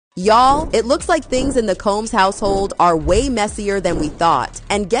Y'all, it looks like things in the Combs household are way messier than we thought.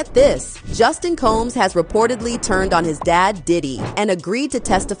 And get this, Justin Combs has reportedly turned on his dad, Diddy, and agreed to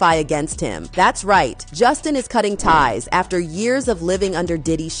testify against him. That's right, Justin is cutting ties after years of living under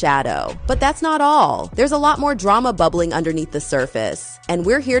Diddy's shadow. But that's not all. There's a lot more drama bubbling underneath the surface, and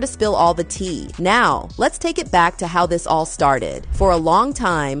we're here to spill all the tea. Now, let's take it back to how this all started. For a long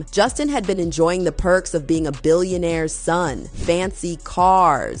time, Justin had been enjoying the perks of being a billionaire's son, fancy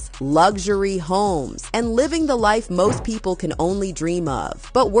cars, luxury homes, and living the life most people can only dream of.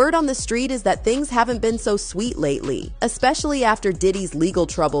 But word on the street is that things haven't been so sweet lately, especially after Diddy's legal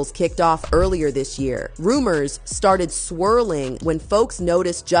troubles kicked off earlier this year. Rumors started swirling when folks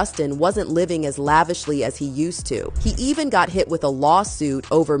noticed Justin wasn't living as lavishly as he used to. He even got hit with a lawsuit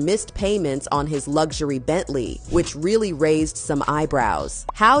over missed payments on his luxury Bentley, which really raised some eyebrows.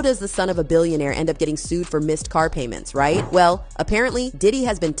 How does the son of a billionaire end up getting sued for missed car payments, right? Well, apparently, Diddy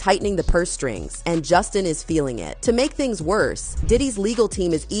has been tightening the purse strings, and Justin is feeling it. To make things worse, Diddy's legal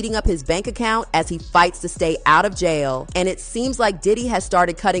team is eating up his bank account as he fights to stay out of jail, and it seems like Diddy has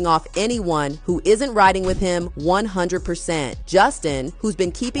started cutting off anyone who isn't riding with him 100%. Justin, who's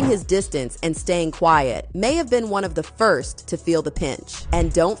been keeping his distance and staying quiet, may have been one of the first to feel the pinch.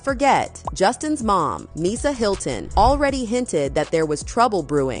 And don't forget, Justin's mom, Misa Hilton, already hinted that there was trouble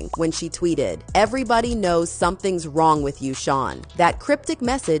brewing when she tweeted, "Everybody knows something's wrong with you, Sean." That cryptic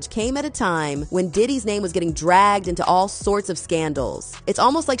message came at a time when Diddy's name was getting dragged into all sorts of scandals. It's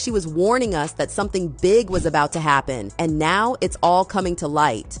almost like she was warning us that something big was about to happen, and now it's all coming to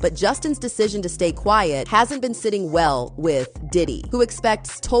light. But Justin's decision to stay quiet hasn't been sitting well with Diddy, who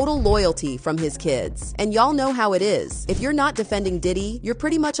expects total loyalty from his kids. And y'all know how it is. If you're not defending Diddy, you're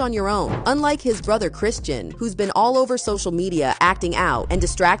pretty much on your own. Unlike his brother Christian, who's been all over social media acting out and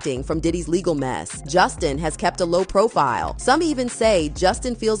distracting from Diddy's legal mess, Justin has kept a low profile. Some even say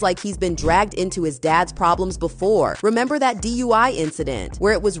Justin feels like he's been dragged into his dad's problems before. Remember that DUI incident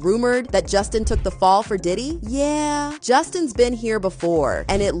where it was rumored that Justin took the fall for Diddy? Yeah, Justin's been here before,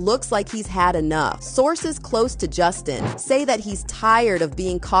 and it looks like he's had enough. Sources close to Justin say that he's tired of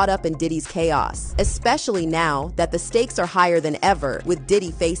being caught up in Diddy's chaos, especially now that the stakes are higher than ever, with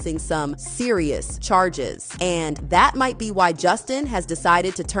Diddy facing some serious charges. And that might be why Justin has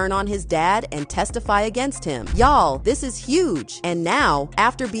decided to turn on his dad and testify against him. Y'all, this is huge. And now,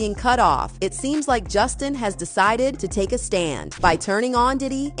 after being cut off, it seems like Justin has decided to take a stand by turning on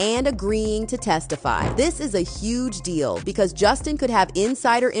Diddy and agreeing to testify. This is a huge deal because Justin could have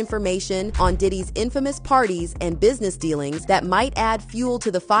insider information on Diddy's infamous parties and business dealings that might add fuel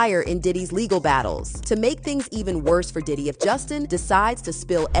to the fire in Diddy's legal battles. To make things even worse for Diddy, if Justin decides to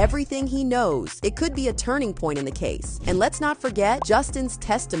spill everything he knows, it could be a turning point in the case. And let's not forget, Justin's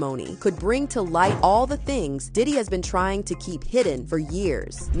testimony could bring to light all the things Diddy has been trying to keep hidden for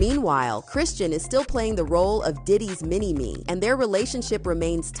years. Meanwhile, Christian is still playing the role of Diddy's mini-me, and their relationship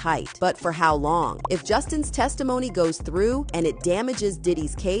remains tight. But for how long? If Justin's testimony goes through and it damages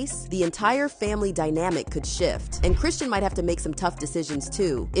Diddy's case, the entire family dynamic could shift. And Christian might have to make some tough decisions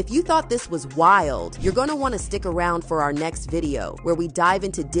too. If you thought this was wild, you're gonna want to stick around for our next video, where we dive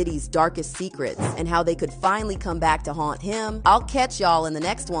into Diddy's darkest secrets and how they could finally come back to haunt him. I'll catch y'all in the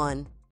next one.